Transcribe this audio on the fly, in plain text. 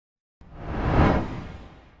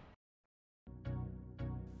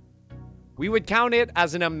we would count it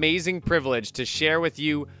as an amazing privilege to share with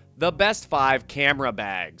you the best 5 camera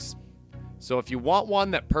bags. So if you want one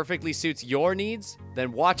that perfectly suits your needs,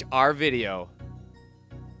 then watch our video.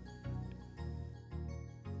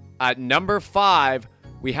 At number 5,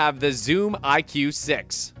 we have the Zoom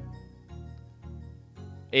IQ6.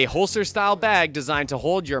 A holster-style bag designed to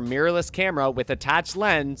hold your mirrorless camera with attached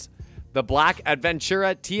lens, the black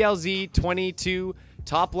Adventura TLZ22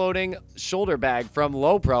 top-loading shoulder bag from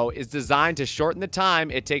Lowepro is designed to shorten the time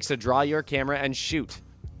it takes to draw your camera and shoot.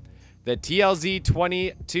 The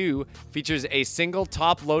TLZ22 features a single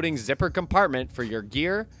top-loading zipper compartment for your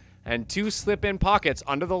gear and 2 slip-in pockets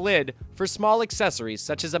under the lid for small accessories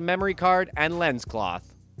such as a memory card and lens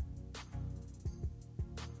cloth.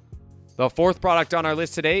 The 4th product on our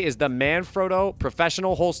list today is the Manfrotto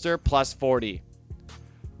Professional Holster Plus 40.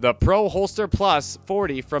 The Pro Holster Plus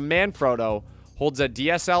 40 from Manfrotto holds a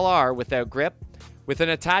DSLR without grip with an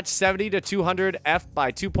attached 70-200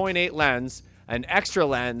 f/2.8 lens, an extra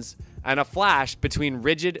lens, and a flash between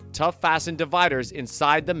rigid, tough-fastened dividers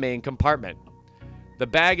inside the main compartment. The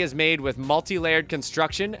bag is made with multi-layered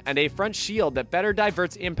construction and a front shield that better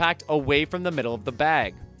diverts impact away from the middle of the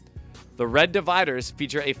bag. The red dividers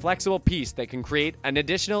feature a flexible piece that can create an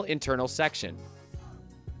additional internal section.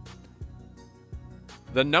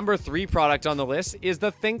 The number 3 product on the list is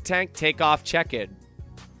the ThinkTank Takeoff Check-In.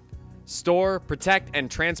 Store, protect,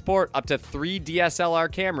 and transport up to 3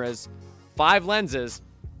 DSLR cameras, 5 lenses,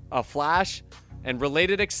 a flash, and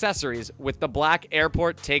related accessories with the black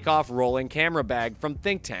airport takeoff rolling camera bag from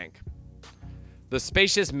ThinkTank. The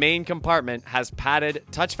spacious main compartment has padded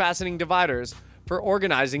touch fastening dividers for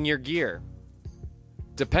organizing your gear.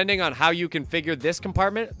 Depending on how you configure this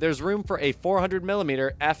compartment, there's room for a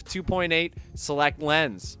 400mm f2.8 select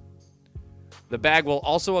lens. The bag will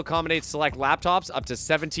also accommodate select laptops up to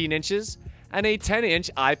 17 inches and a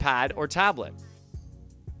 10-inch iPad or tablet.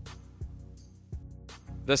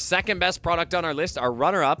 The second best product on our list, our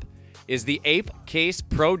runner-up, is the Ape Case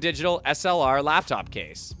Pro Digital SLR laptop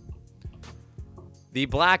case. The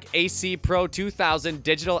black AC Pro 2000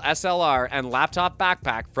 digital SLR and laptop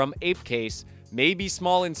backpack from Ape Case may be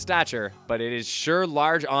small in stature, but it is sure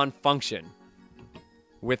large on function.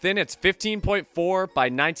 Within its 15.4 by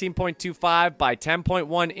 19.25 by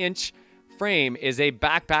 10.1 inch frame is a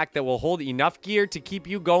backpack that will hold enough gear to keep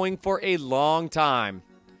you going for a long time.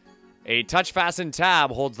 A touch-fastened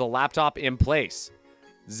tab holds the laptop in place.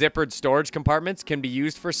 Zippered storage compartments can be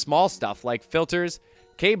used for small stuff like filters,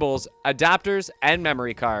 cables, adapters, and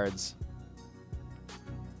memory cards.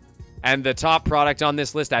 And the top product on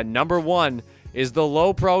this list at number 1 is the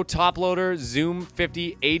Lowepro Toploader Zoom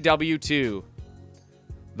 50 AW2.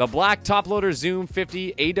 The black Toploader Zoom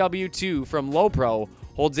 50 AW2 from Lowepro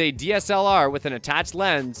holds a DSLR with an attached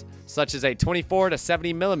lens such as a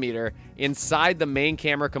 24-70mm inside the main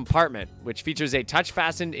camera compartment, which features a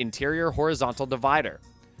touch-fastened interior horizontal divider.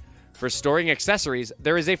 For storing accessories,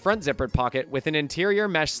 there is a front zippered pocket with an interior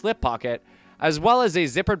mesh slip pocket, as well as a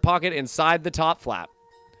zippered pocket inside the top flap.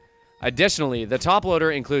 Additionally, the top loader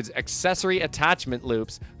includes accessory attachment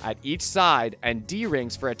loops at each side and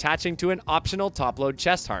D-rings for attaching to an optional top load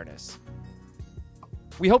chest harness.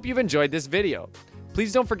 We hope you've enjoyed this video.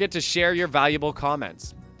 Please don't forget to share your valuable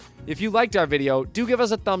comments. If you liked our video, do give us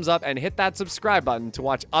a thumbs up and hit that subscribe button to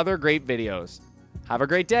watch other great videos. Have a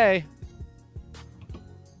great day!